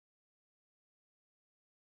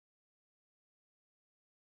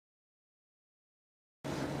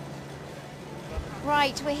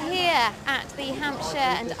Right, we're here at the Hampshire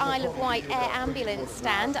and Isle of Wight Air Ambulance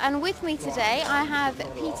stand, and with me today I have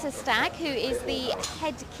Peter Stagg, who is the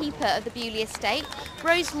head keeper of the Beaulieu Estate,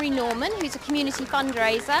 Rosemary Norman, who's a community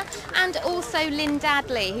fundraiser, and also Lynn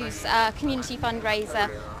Dadley, who's a community fundraiser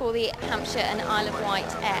for the Hampshire and Isle of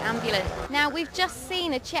Wight Air Ambulance. Now, we've just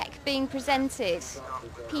seen a cheque being presented.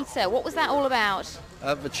 Peter, what was that all about?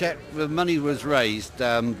 The money was raised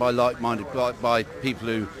by like-minded, by people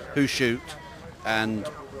who shoot and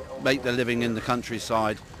make their living in the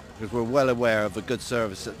countryside, because we're well aware of the good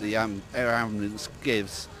service that the air ambulance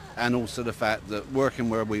gives, and also the fact that working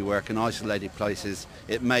where we work in isolated places,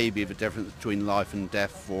 it may be the difference between life and death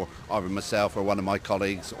for either myself or one of my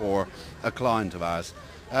colleagues or a client of ours.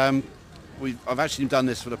 I've actually done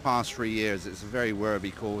this for the past 3 years. It's a very worthy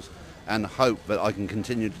cause, and hope that I can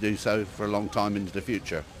continue to do so for a long time into the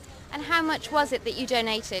future. And how much was it that you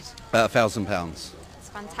donated? £1,000. That's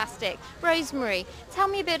fantastic. Rosemary, tell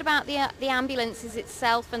me a bit about the ambulances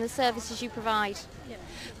itself and the services you provide. Yeah.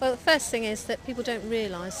 Well, the first thing is that people don't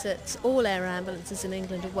realise that all air ambulances in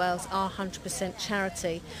England and Wales are 100%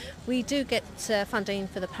 charity. We do get funding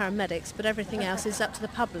for the paramedics, but everything else is up to the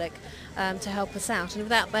public to help us out, and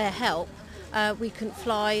without their help we couldn't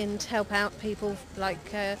fly and help out people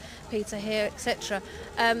like Peter here, etc.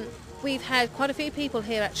 We've had quite a few people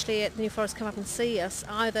here actually at New Forest come up and see us.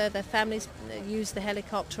 Either their families use the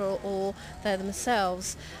helicopter or they're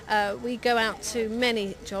themselves. We go out to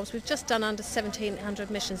many jobs. We've just done under 1,700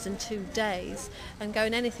 missions in 2 days, and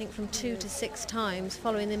going anything from 2 to 6 times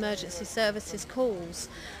following the emergency services calls,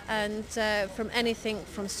 and from anything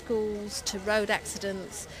from schools to road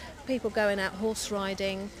accidents, people going out horse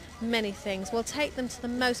riding, many things. We'll take them to the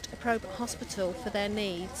most appropriate hospital for their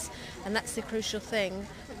needs, and that's the crucial thing,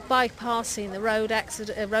 bypassing the road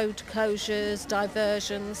closures,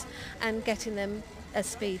 diversions, and getting them as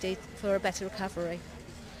speedy for a better recovery.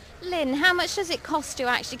 Lynn, how much does it cost to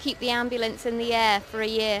actually keep the ambulance in the air for a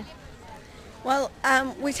year? Well,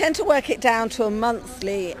 we tend to work it down to a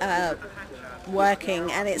monthly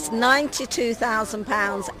working, and it's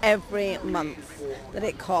 £92,000 every month that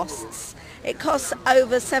it costs. It costs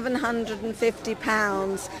over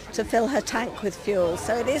 £750 to fill her tank with fuel,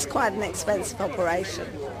 so it is quite an expensive operation.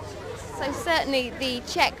 So certainly the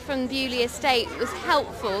cheque from Beaulieu Estate was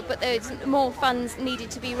helpful, but there's more funds needed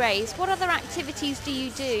to be raised. What other activities do you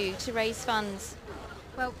do to raise funds?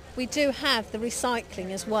 Well, we do have the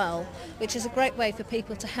recycling as well, which is a great way for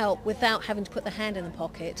people to help without having to put their hand in the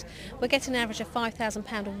pocket. We're getting an average of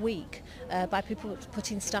 £5,000 a week by people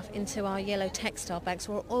putting stuff into our yellow textile bags.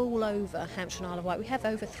 We're all over Hampshire and Isle of Wight. We have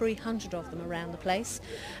over 300 of them around the place,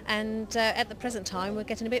 and at the present time we're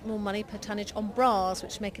getting a bit more money per tonnage on bras,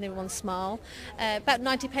 which is making everyone smile. About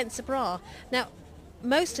 90 pence a bra. Now,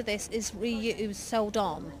 most of this is reused, sold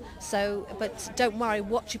on, but don't worry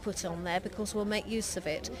what you put on there, because we'll make use of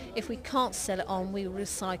it. If we can't sell it on, we will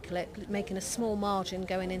recycle it, making a small margin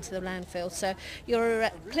going into the landfill. So you're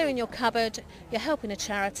clearing your cupboard, you're helping a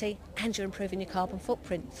charity, and you're improving your carbon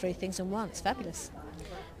footprint. 3 things in one. It's fabulous.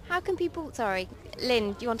 How can people... Sorry,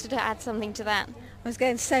 Lynn, you wanted to add something to that? I was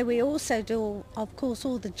going to say we also do, of course,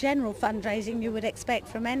 all the general fundraising you would expect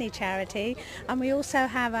from any charity, and we also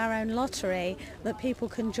have our own lottery that people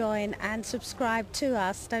can join and subscribe to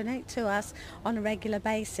us, donate to us on a regular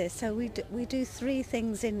basis. So we do 3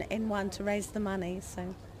 things in one to raise the money.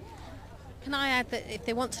 So, can I add that if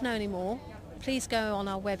they want to know any more, please go on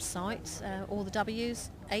our website, all the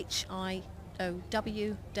W's,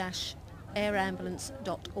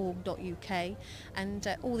 HIOW-airambulance.org.uk,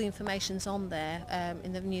 and all the information's on there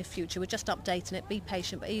in the near future. We're just updating it. Be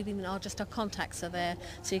patient, but even our contacts are there,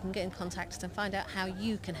 so you can get in contact and find out how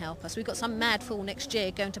you can help us. We've got some mad fool next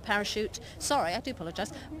year going to parachute, sorry, I do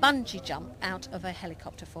apologise, bungee jump out of a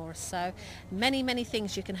helicopter for us. So many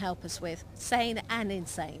things you can help us with, sane and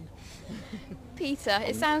insane. Peter,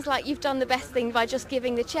 it sounds like you've done the best thing by just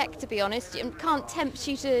giving the cheque, to be honest. It can't tempt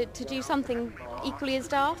you to do something equally as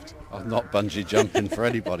daft? I'm not bungee jumping for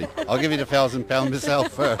anybody. I'll give you the £1,000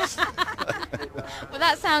 myself first. Well,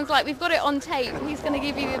 that sounds like we've got it on tape. Who's going to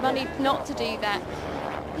give you the money not to do that?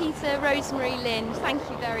 Peter, Rosemary, Lynn, thank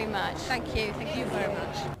you very much. Thank you very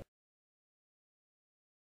much.